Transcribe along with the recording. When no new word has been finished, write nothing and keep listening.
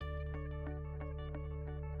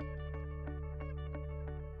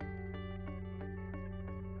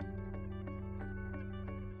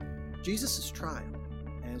Jesus' trial,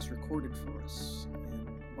 as recorded for us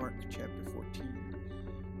in Mark chapter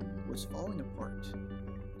 14, was falling apart.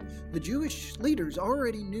 The Jewish leaders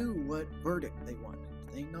already knew what verdict they wanted.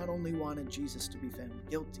 They not only wanted Jesus to be found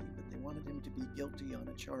guilty, but they wanted him to be guilty on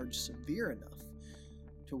a charge severe enough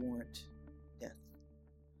to warrant death,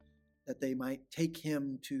 that they might take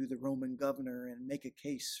him to the Roman governor and make a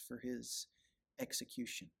case for his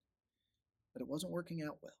execution. But it wasn't working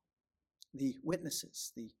out well. The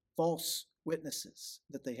witnesses, the false witnesses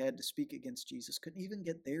that they had to speak against Jesus, couldn't even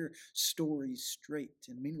get their stories straight.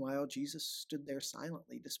 And meanwhile, Jesus stood there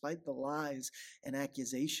silently, despite the lies and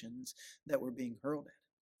accusations that were being hurled at him.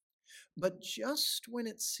 But just when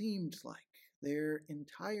it seemed like their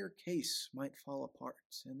entire case might fall apart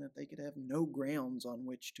and that they could have no grounds on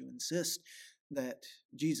which to insist that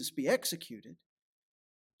Jesus be executed,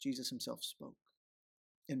 Jesus himself spoke.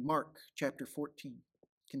 In Mark chapter 14,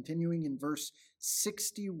 continuing in verse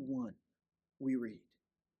 61, we read,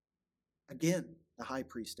 "Again, the high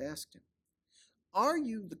priest asked him, 'Are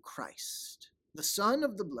you the Christ, the Son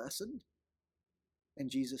of the Blessed?' And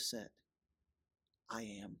Jesus said, 'I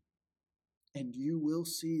am. And you will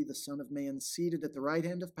see the Son of Man seated at the right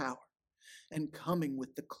hand of power and coming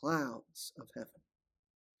with the clouds of heaven.'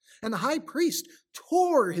 And the high priest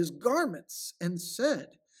tore his garments and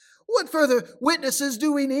said, 'What further witnesses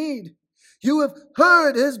do we need? You have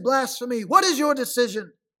heard his blasphemy. What is your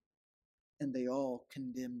decision?' And they all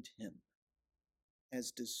condemned him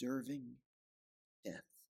as deserving death.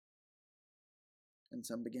 And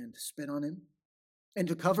some began to spit on him and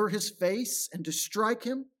to cover his face and to strike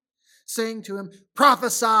him, saying to him,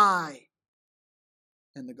 'Prophesy!'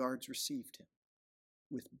 And the guards received him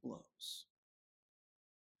with blows."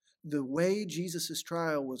 The way Jesus'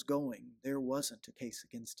 trial was going, there wasn't a case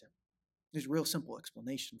against him. There's a real simple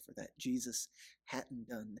explanation for that. Jesus hadn't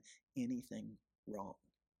done anything wrong.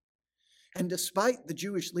 And despite the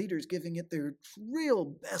Jewish leaders giving it their real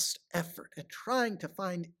best effort at trying to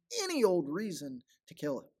find any old reason to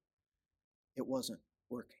kill him, it wasn't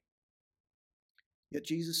working. Yet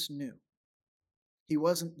Jesus knew he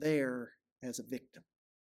wasn't there as a victim,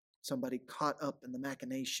 somebody caught up in the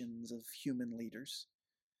machinations of human leaders,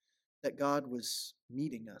 that God was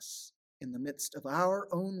meeting us in the midst of our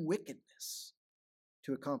own wickedness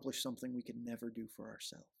to accomplish something we could never do for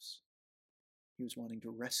ourselves. He was wanting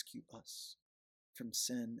to rescue us from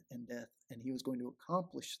sin and death, and he was going to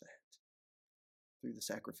accomplish that through the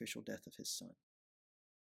sacrificial death of his Son.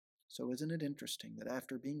 So isn't it interesting that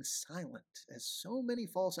after being silent, as so many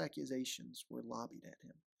false accusations were lobbied at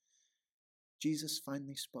him, Jesus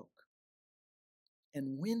finally spoke.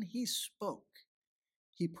 And when he spoke,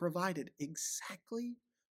 he provided exactly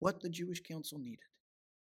what the Jewish council needed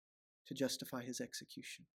to justify his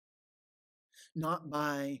execution. Not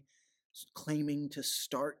by claiming to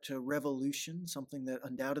start a revolution, something that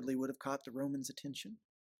undoubtedly would have caught the Romans' attention.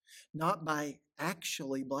 Not by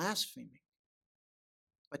actually blaspheming,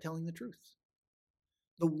 by telling the truth.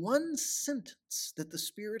 The one sentence that the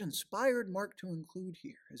Spirit inspired Mark to include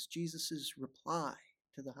here as Jesus' reply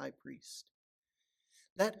to the high priest,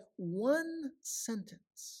 that one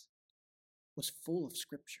sentence was full of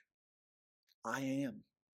Scripture. "I am,"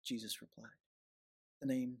 Jesus replied, the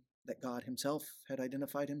name that God himself had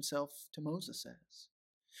identified himself to Moses as.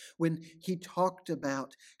 When he talked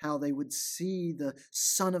about how they would see the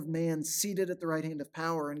Son of Man seated at the right hand of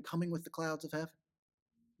power and coming with the clouds of heaven.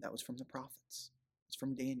 That was from the prophets. It's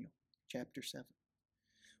from Daniel chapter 7,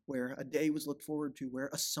 where a day was looked forward to where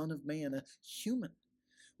a Son of Man, a human,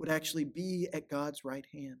 would actually be at God's right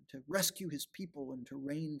hand to rescue his people and to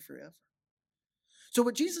reign forever. So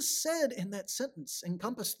what Jesus said in that sentence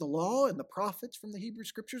encompassed the law and the prophets from the Hebrew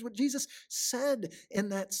Scriptures. What Jesus said in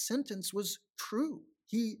that sentence was true.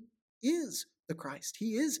 He is the Christ.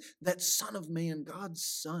 He is that Son of Man, God's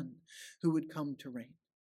Son, who would come to reign.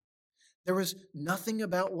 There was nothing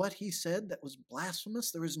about what he said that was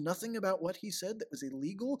blasphemous. There was nothing about what he said that was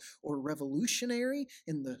illegal or revolutionary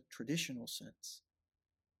in the traditional sense.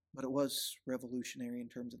 But it was revolutionary in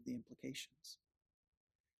terms of the implications.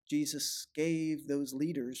 Jesus gave those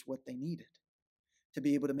leaders what they needed to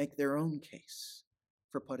be able to make their own case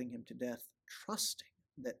for putting him to death, trusting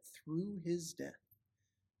that through his death,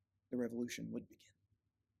 the revolution would begin.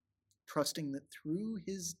 Trusting that through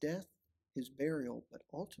his death, his burial, but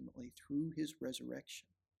ultimately through his resurrection,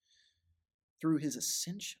 through his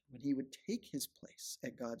ascension, when he would take his place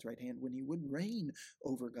at God's right hand, when he would reign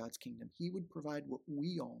over God's kingdom, he would provide what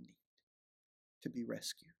we all need to be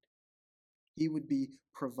rescued. He would be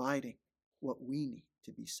providing what we need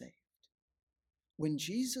to be saved. When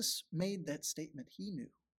Jesus made that statement, he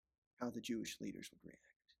knew how the Jewish leaders would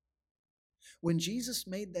react. When Jesus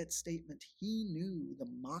made that statement, he knew the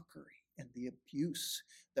mockery and the abuse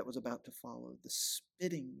that was about to follow, the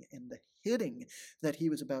spitting and the hitting that he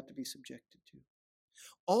was about to be subjected to.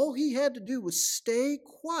 All he had to do was stay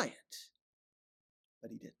quiet,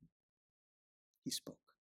 but he didn't. He spoke.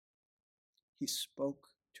 He spoke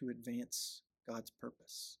to advance God's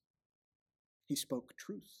purpose. He spoke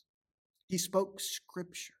truth. He spoke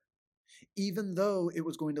Scripture, even though it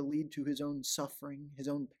was going to lead to his own suffering, his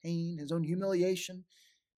own pain, his own humiliation,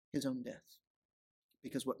 his own death.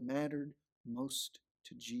 Because what mattered most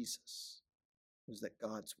to Jesus was that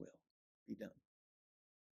God's will be done.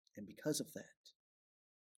 And because of that,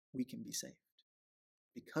 we can be saved.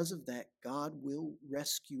 Because of that, God will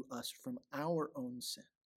rescue us from our own sin.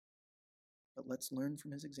 But let's learn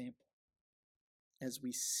from his example. As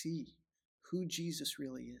we see who Jesus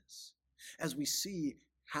really is, as we see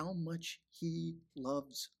how much he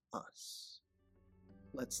loves us,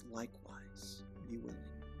 let's likewise be willing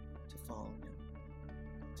to follow him,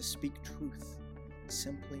 to speak truth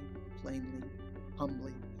simply, plainly,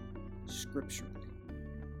 humbly, scripturally,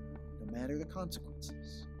 no matter the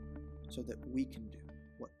consequences, so that we can do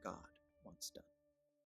what God wants done.